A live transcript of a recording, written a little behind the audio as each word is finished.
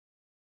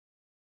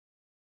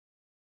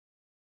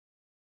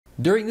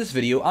During this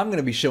video, I'm going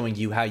to be showing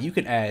you how you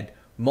can add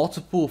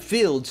multiple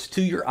fields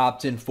to your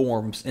opt-in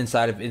forms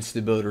inside of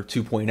InstaBuilder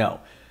 2.0.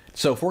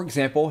 So for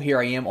example, here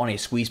I am on a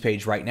squeeze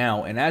page right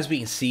now, and as we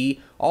can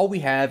see, all we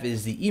have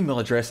is the email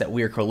address that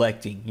we are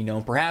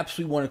collecting. Perhaps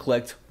we want to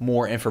collect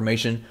more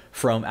information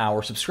from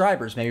our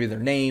subscribers, maybe their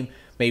name,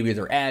 maybe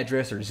their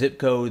address, their zip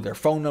code, their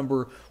phone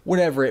number,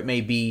 whatever it may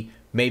be.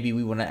 Maybe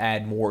we want to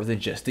add more than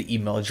just the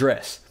email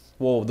address.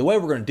 Well, the way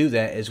we're going to do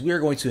that is we are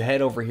going to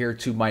head over here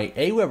to my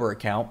Aweber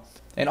account,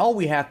 and all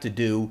we have to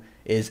do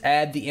is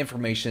add the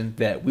information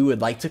that we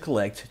would like to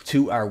collect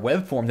to our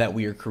web form that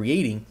we are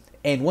creating.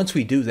 And once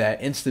we do that,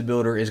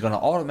 InstaBuilder is going to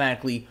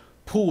automatically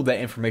pull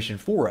that information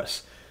for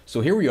us.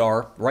 So here we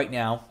are right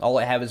now. All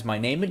I have is my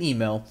name and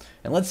email.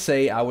 And let's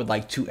say I would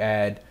like to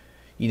add,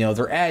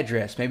 their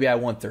address. Maybe I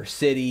want their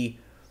city.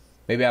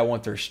 Maybe I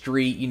want their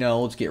street.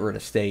 Let's get rid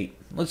of state.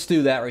 Let's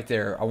do that right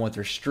there. I want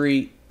their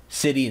street,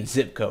 city, and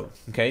zip code.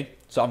 Okay.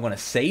 So I'm going to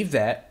save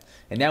that.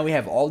 And now we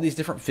have all these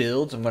different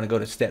fields. I'm going to go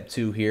to step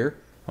 2 here.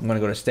 I'm going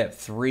to go to step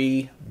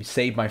 3,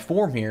 save my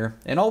form here.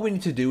 And all we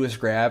need to do is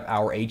grab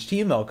our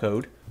HTML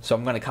code. So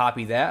I'm going to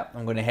copy that.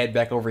 I'm going to head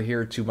back over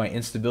here to my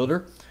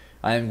InstaBuilder.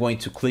 I am going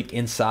to click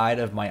inside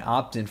of my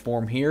opt-in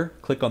form here.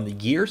 Click on the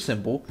gear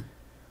symbol.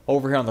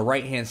 Over here on the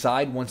right hand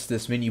side, once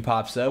this menu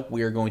pops up,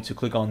 we are going to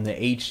click on the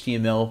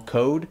HTML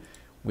code.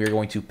 We are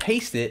going to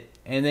paste it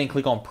and then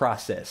click on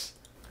process.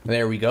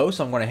 There we go.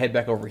 So I'm going to head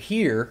back over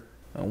here.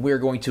 We're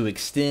going to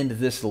extend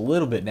this a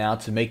little bit now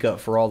to make up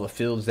for all the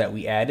fields that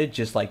we added,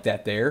 just like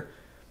that there.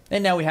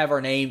 And now we have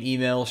our name,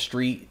 email,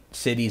 street,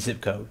 city,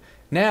 zip code.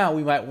 Now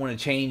we might want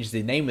to change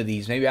the name of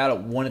these. Maybe I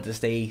don't want it to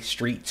stay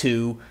street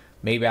 2.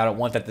 Maybe I don't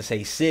want that to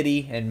say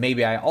city. And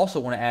maybe I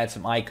also want to add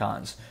some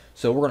icons.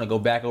 So we're going to go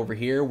back over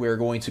here. We're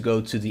going to go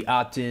to the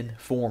opt-in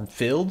form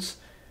fields.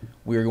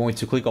 We're going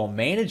to click on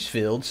manage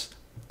fields.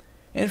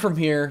 And from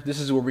here, this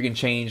is where we can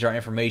change our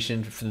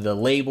information for the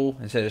label.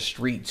 Instead of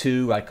street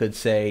 2, I could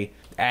say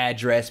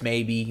address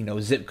maybe,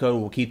 zip code,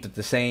 we'll keep it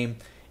the same.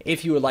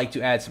 If you would like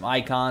to add some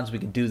icons, we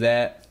can do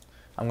that.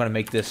 I'm going to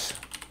make this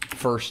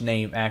first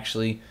name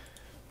actually.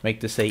 Make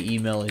this say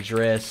email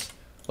address.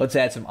 Let's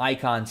add some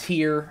icons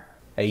here.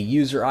 A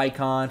user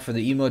icon for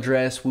the email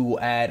address. We will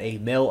add a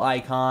mail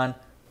icon.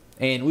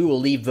 And we will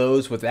leave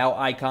those without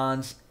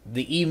icons.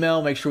 The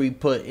email, make sure we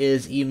put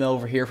is email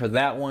over here for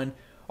that one.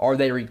 Are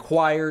they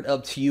required?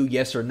 Up to you,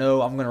 yes or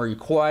no. I'm going to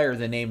require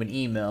the name and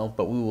email,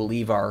 but we will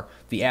leave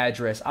the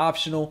address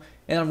optional,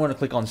 and I'm going to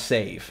click on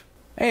save.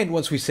 And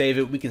once we save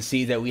it, we can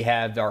see that we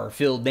have our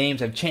field names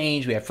have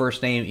changed. We have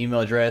first name,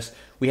 email address.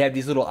 We have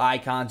these little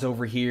icons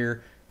over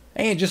here.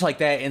 And just like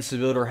that,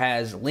 InstaBuilder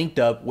has linked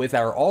up with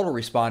our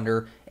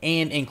autoresponder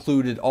and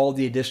included all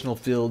the additional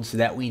fields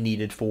that we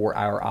needed for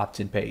our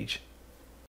opt-in page.